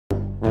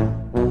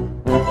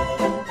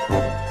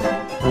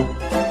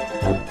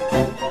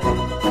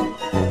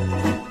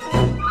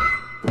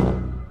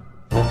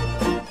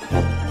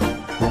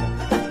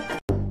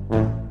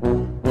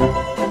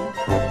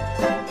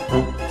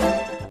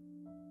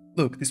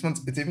this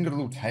one's, it's even got a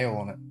little tail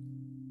on it.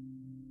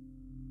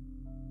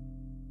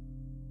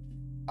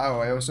 Oh,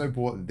 I also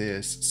bought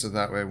this so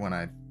that way when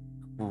I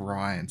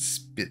cry and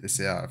spit this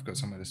out, I've got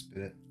somewhere to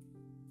spit it.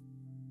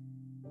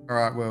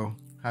 Alright, well,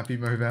 happy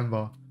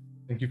Movember.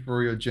 Thank you for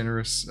all your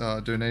generous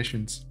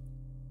donations.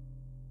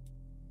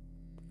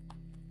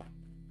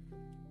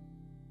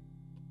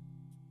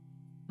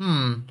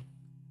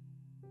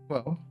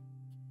 Well,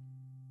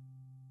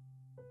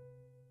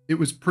 it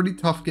was pretty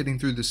tough getting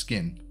through the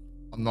skin.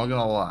 I'm not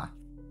gonna lie.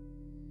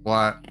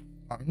 Like,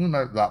 I'm gonna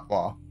make that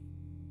far.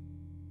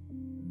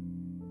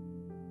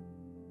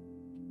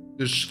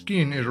 The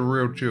skin is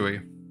real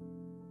chewy.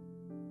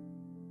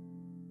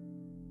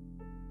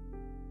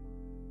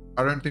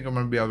 I don't think I'm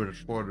gonna be able to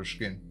swallow the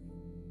skin.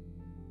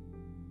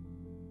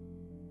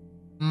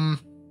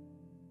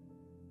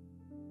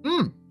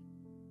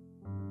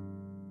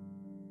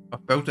 I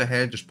felt a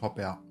hair just pop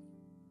out.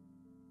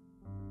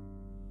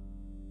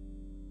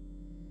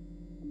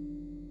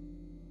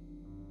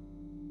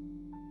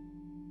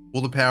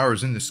 All the power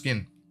is in the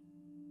skin.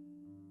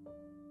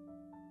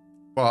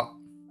 But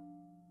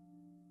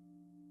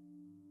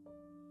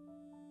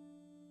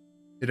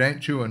it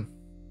ain't chewing.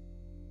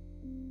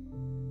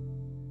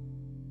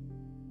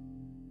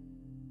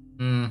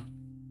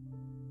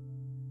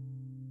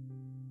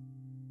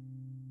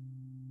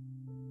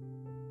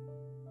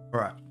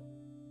 Alright.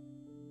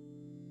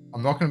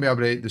 I'm not going to be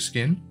able to eat the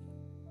skin.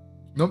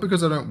 Not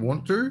because I don't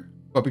want to,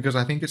 but because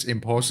I think it's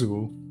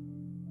impossible.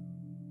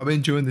 I've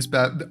been chewing this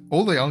bad.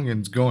 All the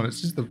onion's gone.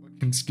 It's just the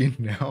fucking skin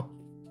now.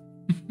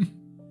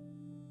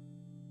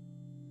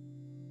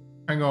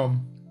 Hang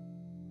on.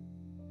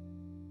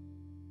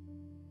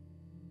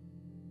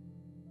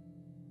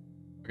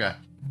 Okay.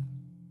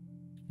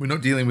 We're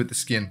not dealing with the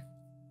skin.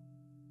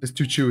 It's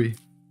too chewy.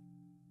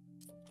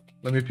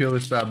 Let me peel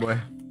this bad boy.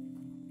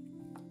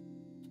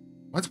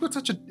 Why it's got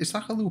such a... It's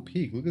like a little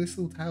pig. Look at this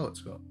little tail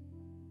it's got.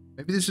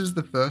 Maybe this is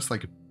the first,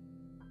 like,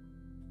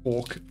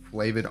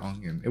 pork-flavored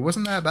onion. It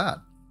wasn't that bad.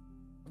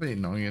 I've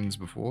eaten onions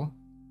before.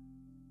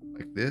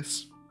 Like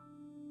this.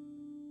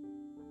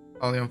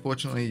 Ollie,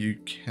 unfortunately, you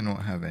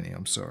cannot have any.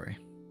 I'm sorry.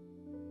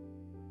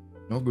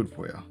 Not good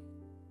for you.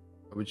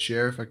 I would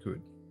share if I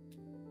could.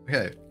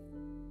 Okay.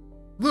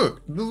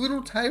 Look, the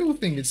little tail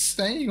thing is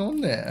staying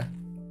on there.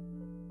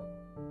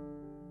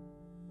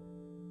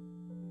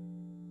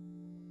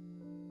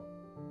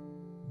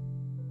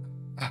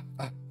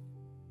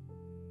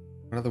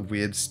 What other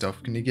weird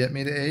stuff can you get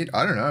me to eat?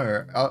 I don't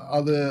know.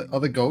 Are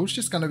the goals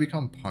just going to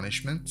become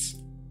punishments?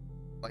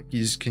 Like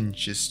you can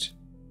just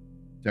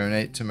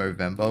donate to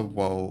Movember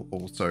while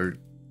also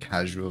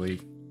casually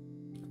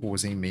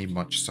causing me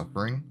much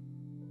suffering?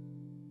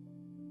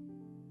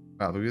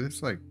 Wow, look at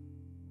this, like,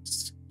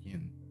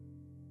 skin.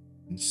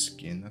 And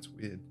skin, that's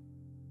weird.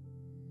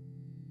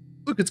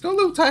 Look, it's got a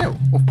little tail.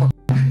 Oh, fuck.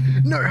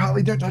 No,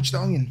 Harley, don't touch the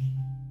onion.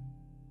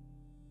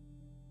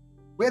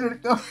 Where did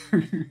it go?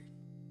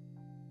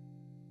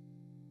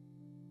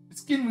 The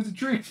skin was a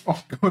trick.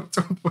 Oh god, it's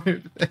all the way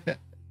over there.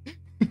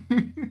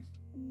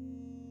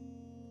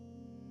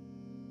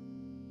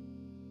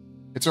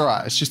 It's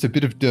alright, it's just a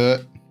bit of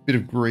dirt, bit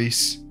of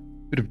grease,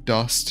 bit of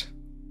dust.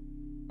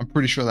 I'm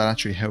pretty sure that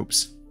actually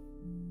helps.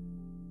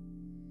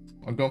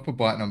 I'm going for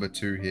bite number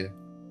 2 here.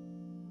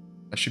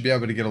 I should be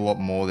able to get a lot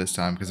more this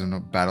time because I'm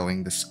not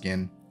battling the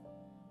skin.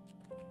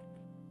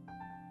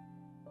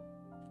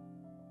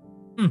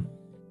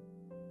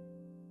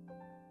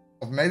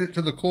 I've made it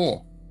to the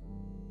core.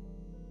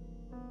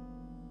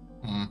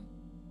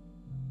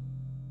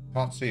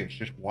 Can't see, it's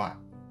just white.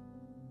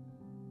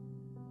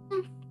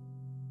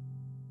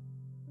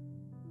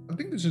 I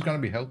think this is going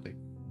to be healthy.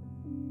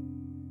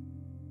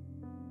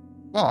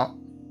 But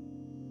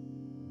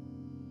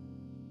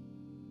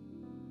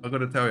I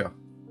gotta tell you,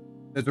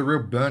 there's a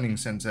real burning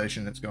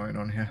sensation that's going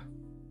on here.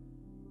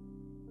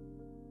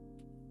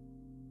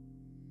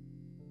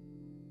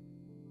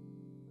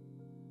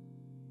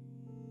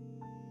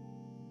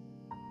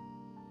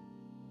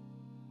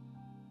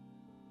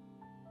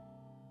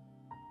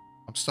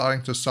 I'm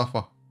starting to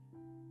suffer.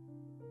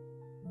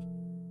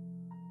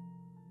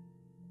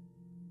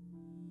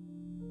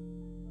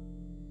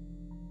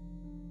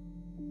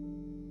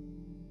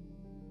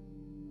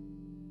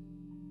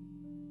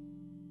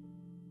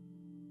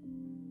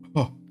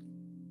 Oh.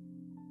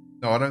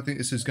 No, I don't think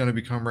this is going to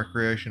become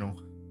recreational.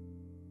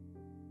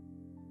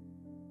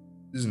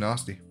 This is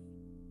nasty.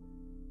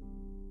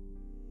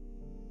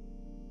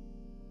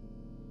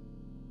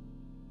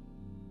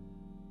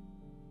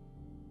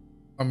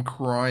 I'm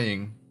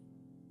crying.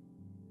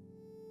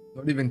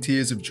 Not even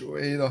tears of joy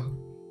either.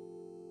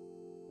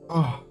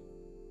 Oh.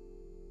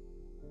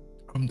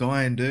 I'm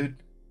dying, dude.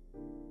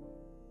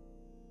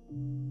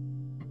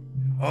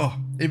 Oh,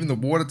 even the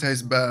water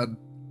tastes bad.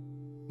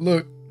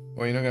 Look.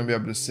 Well, you're not going to be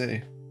able to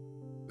see.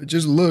 But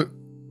just look.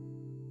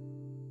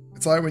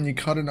 It's like when you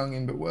cut an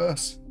onion, but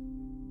worse.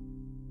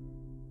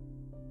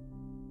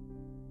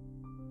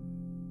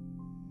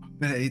 I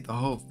better eat the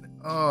whole thing.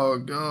 Oh,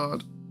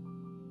 God.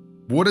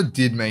 Water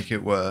did make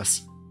it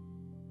worse.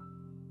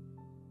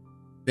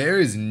 There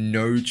is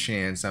no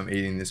chance I'm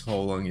eating this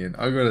whole onion.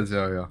 I gotta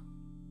tell you.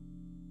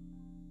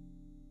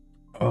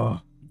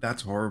 Oh,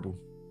 that's horrible.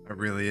 It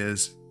really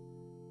is.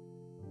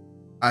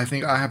 I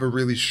think I have a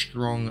really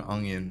strong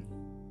onion.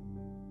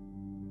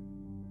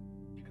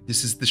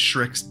 This is the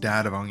Shrek's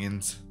dad of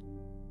onions.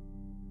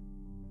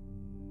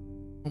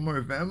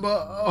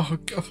 Movember? Oh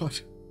god.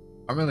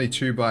 I'm only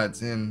 2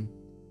 bites in.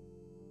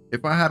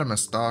 If I had a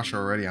moustache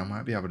already, I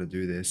might be able to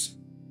do this.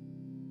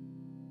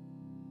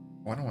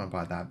 Oh, I don't want to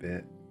bite that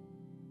bit.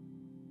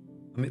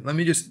 Let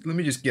me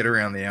just get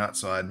around the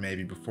outside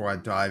maybe before I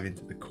dive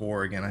into the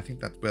core again. I think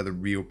that's where the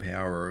real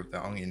power of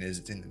the onion is.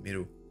 It's in the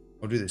middle.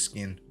 I'll do the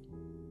skin.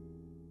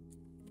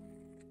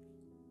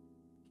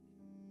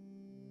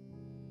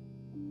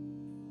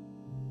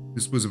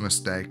 This was a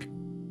mistake.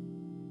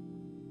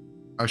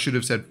 I should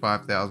have said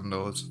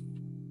 $5,000.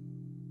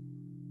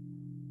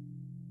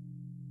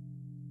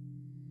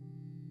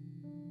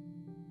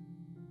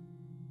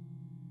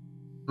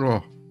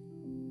 Oh.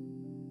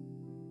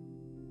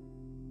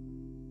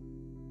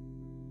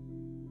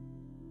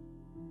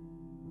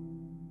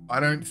 I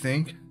don't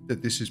think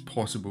that this is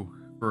possible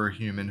for a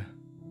human.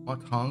 My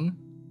tongue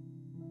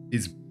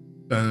is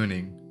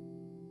burning.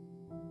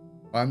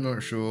 I'm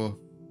not sure.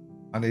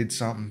 I need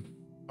something.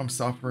 I'm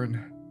suffering.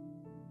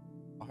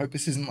 I hope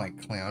this isn't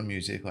like clown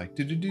music, like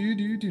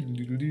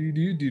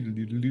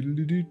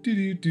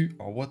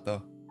oh, what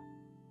the?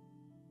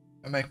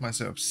 I make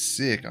myself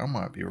sick. I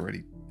might be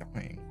already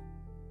dying.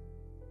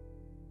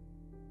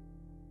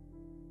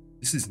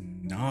 This is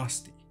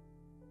nasty.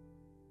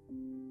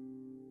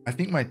 I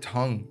think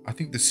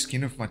the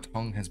skin of my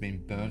tongue has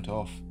been burnt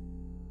off.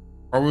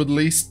 I'll at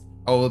least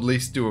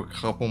do a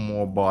couple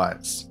more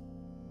bites.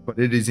 But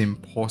it is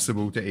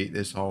impossible to eat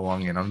this whole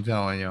onion, I'm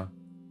telling you.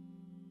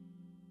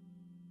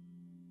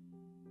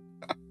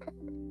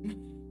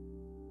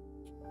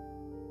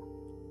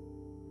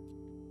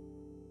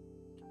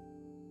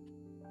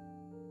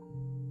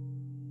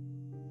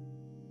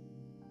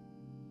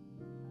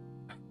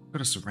 I've got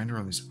to surrender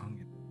on this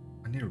onion.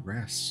 I need a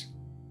rest.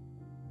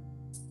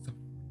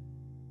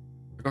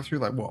 I got through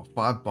like, what,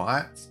 5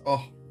 bites?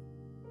 Oh,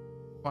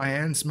 my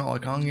hands smell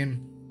like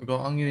onion. I've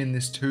got onion in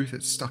this tooth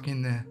that's stuck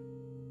in there.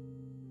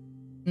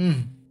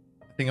 I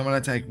think I'm going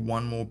to take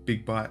one more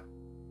big bite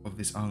of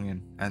this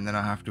onion and then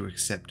I have to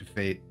accept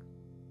defeat.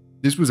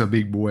 This was a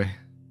big boy.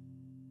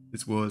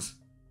 This was.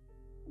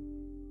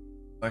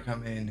 Like, I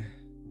mean,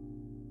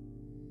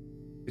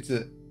 it's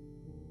a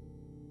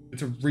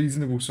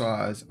reasonable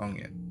size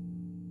onion.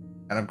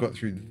 And I've got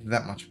through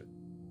that much of it.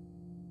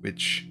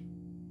 Which,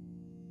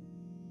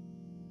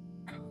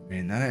 I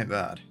mean, that ain't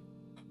bad.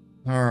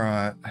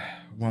 Alright,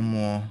 one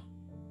more.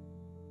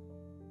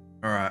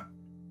 Alright,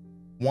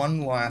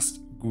 one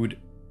last good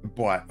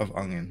bite of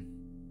onion.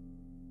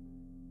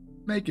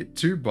 Make it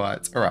 2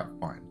 bites. Alright,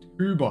 fine.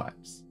 2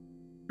 bites.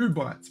 2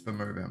 bites for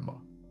Movember.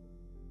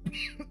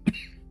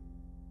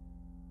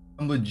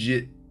 I'm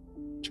legit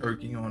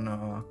choking on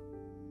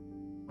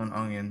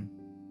onion.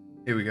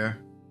 Here we go.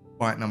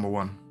 Bite number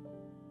 1.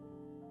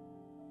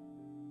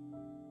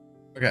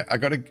 Okay,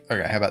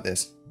 okay, how about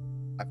this?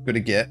 I've got to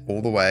get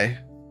all the way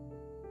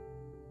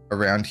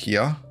around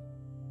here.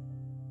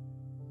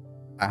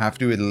 I have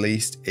to at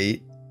least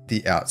eat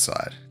the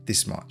outside,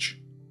 this much.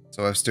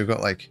 So I've still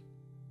got like,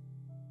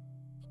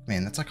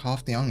 man, that's like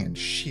half the onion.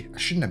 Shit, I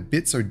shouldn't have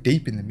bit so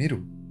deep in the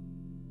middle.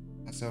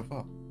 Myself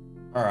up.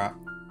 All right.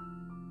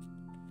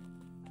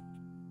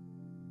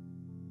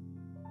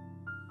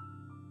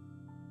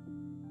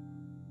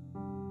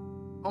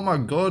 Oh my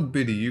God,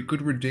 Biddy, you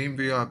could redeem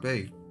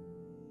VIP.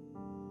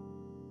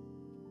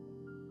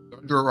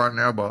 Don't do it right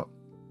now, but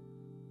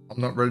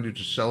I'm not ready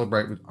to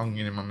celebrate with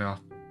onion in my mouth.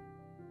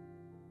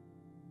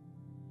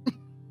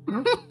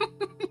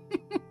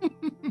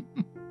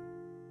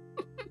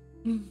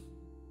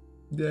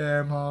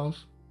 Damn,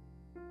 house.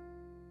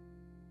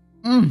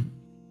 I'm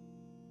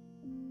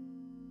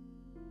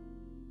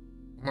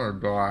gonna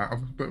die.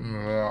 I'm spitting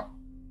it out.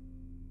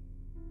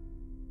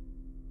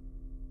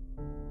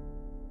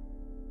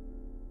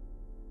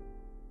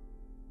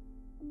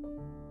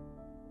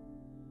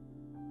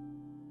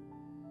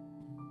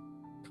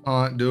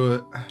 Can't do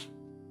it.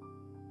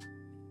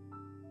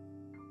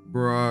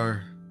 Bro.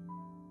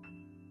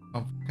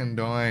 I'm fucking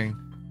dying.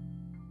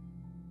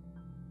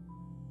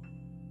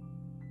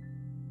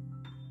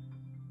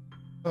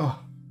 Oh.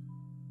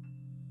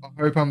 I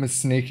hope I'm as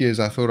sneaky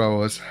as I thought I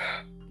was.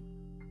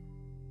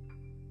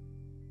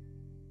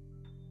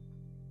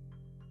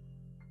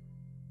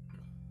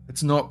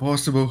 It's not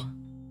possible.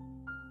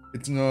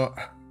 It's not.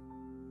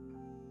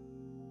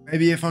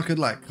 Maybe if I could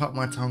like cut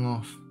my tongue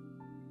off.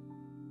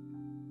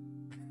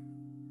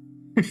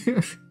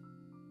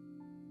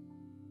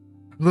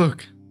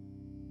 Look.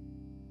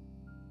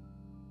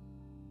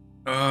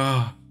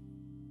 My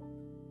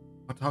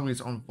tongue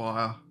is on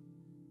fire.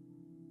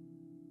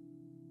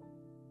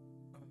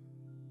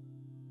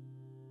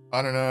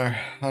 I don't know.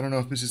 I don't know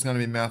if this is going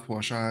to be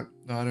mouthwash. I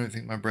don't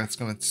think my breath's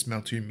going to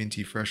smell too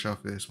minty fresh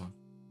after this one.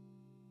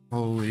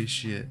 Holy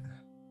shit.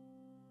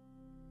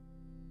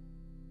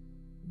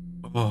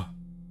 Oh.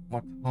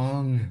 My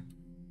tongue.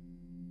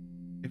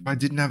 If I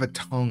didn't have a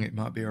tongue, it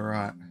might be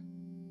alright.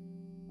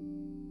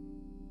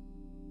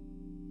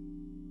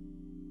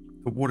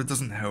 The water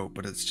doesn't help,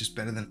 but it's just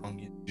better than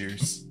onion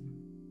juice.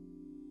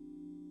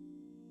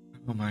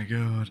 Oh my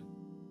god.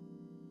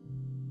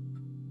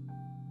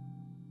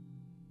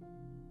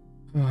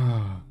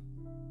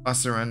 I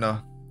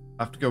surrender.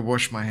 I have to go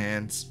wash my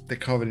hands. They're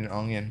covered in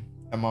onion,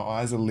 and my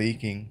eyes are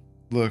leaking.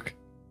 Look.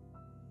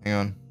 Hang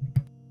on.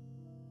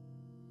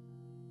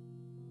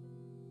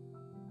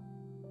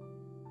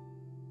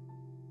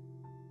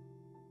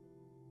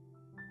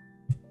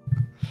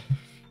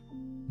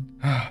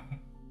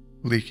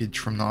 Leakage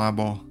from the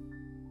eyeball.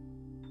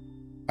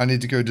 I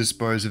need to go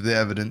dispose of the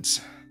evidence.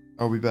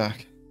 I'll be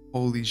back.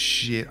 Holy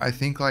shit. I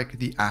think like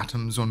the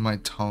atoms on my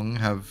tongue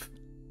have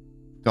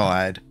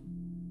died.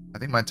 I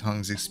think my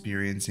tongue's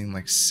experiencing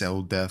like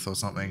cell death or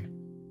something.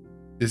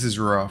 This is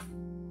rough.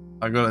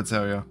 I gotta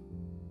tell you.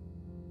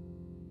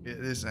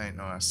 This ain't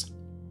nice.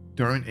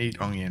 Don't eat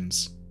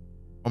onions.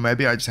 Or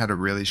maybe I just had a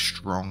really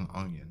strong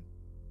onion.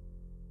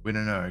 We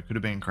don't know. It could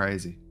have been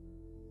crazy.